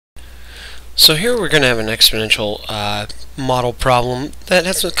So here we're going to have an exponential model problem that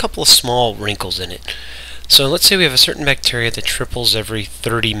has a couple of small wrinkles in it. So let's say we have a certain bacteria that triples every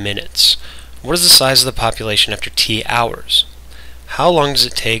 30 minutes. What is the size of the population after t hours? How long does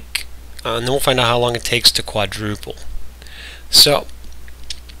it take? And then we'll find out how long it takes to quadruple. So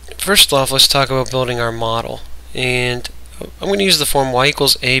first off, let's talk about building our model. And I'm going to use the form y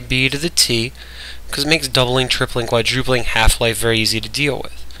equals ab to the t because it makes doubling, tripling, quadrupling half-life very easy to deal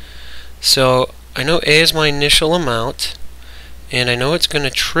with. So I know A is my initial amount, and I know it's going to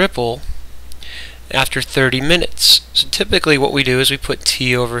triple after 30 minutes. So typically what we do is we put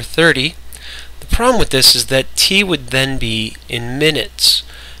t over 30. The problem with this is that t would then be in minutes,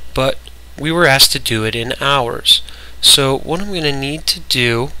 but we were asked to do it in hours. So what I'm going to need to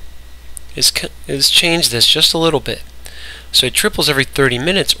do is change this just a little bit. So it triples every 30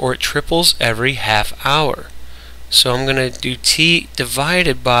 minutes, or it triples every half hour. So I'm going to do t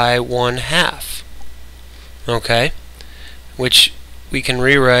divided by 1/2, okay, which we can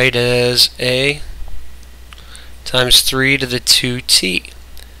rewrite as a times 3 to the 2t,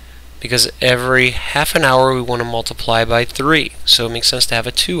 because every half an hour we want to multiply by 3, so it makes sense to have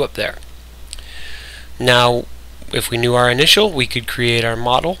a 2 up there. Now, if we knew our initial, we could create our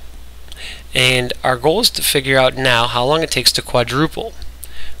model, and our goal is to figure out now how long it takes to quadruple.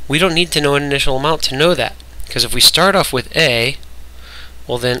 We don't need to know an initial amount to know that, because if we start off with A,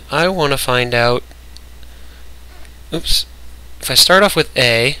 well then I want to find out, if I start off with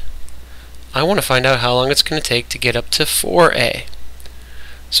A, I want to find out how long it's going to take to get up to 4A.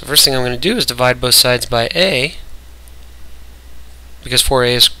 So first thing I'm going to do is divide both sides by A, because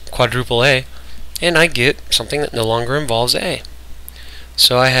 4A is quadruple A, and I get something that no longer involves A.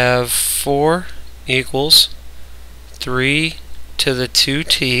 So I have 4 equals 3 to the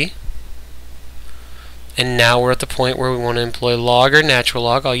 2t, and now we're at the point where we want to employ log or natural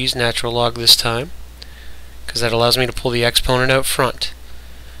log. I'll use natural log this time because that allows me to pull the exponent out front.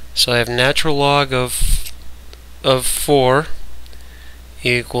 So I have natural log of 4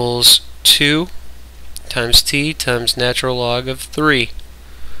 equals 2 times t times natural log of 3.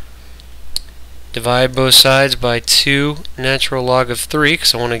 Divide both sides by 2 natural log of 3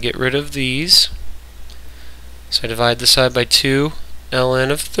 because I want to get rid of these. So I divide the side by 2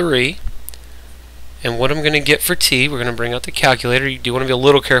 ln of 3. And what I'm going to get for t, we're going to bring out the calculator. You do want to be a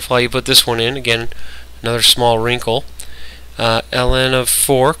little careful how you put this one in. Again, another small wrinkle. Ln of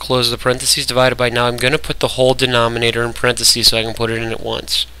 4, close the parentheses, divided by, now I'm going to put the whole denominator in parentheses so I can put it in at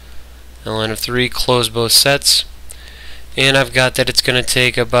once. Ln of 3, close both sets. And I've got that it's going to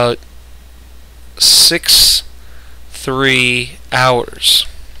take about 3 hours.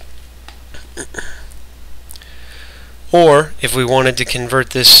 Or, if we wanted to convert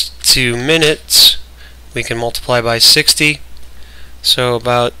this to minutes, we can multiply by 60, so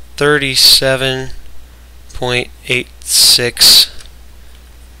about 37.86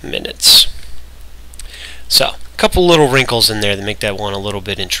 minutes. So, a couple little wrinkles in there that make that one a little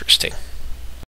bit interesting.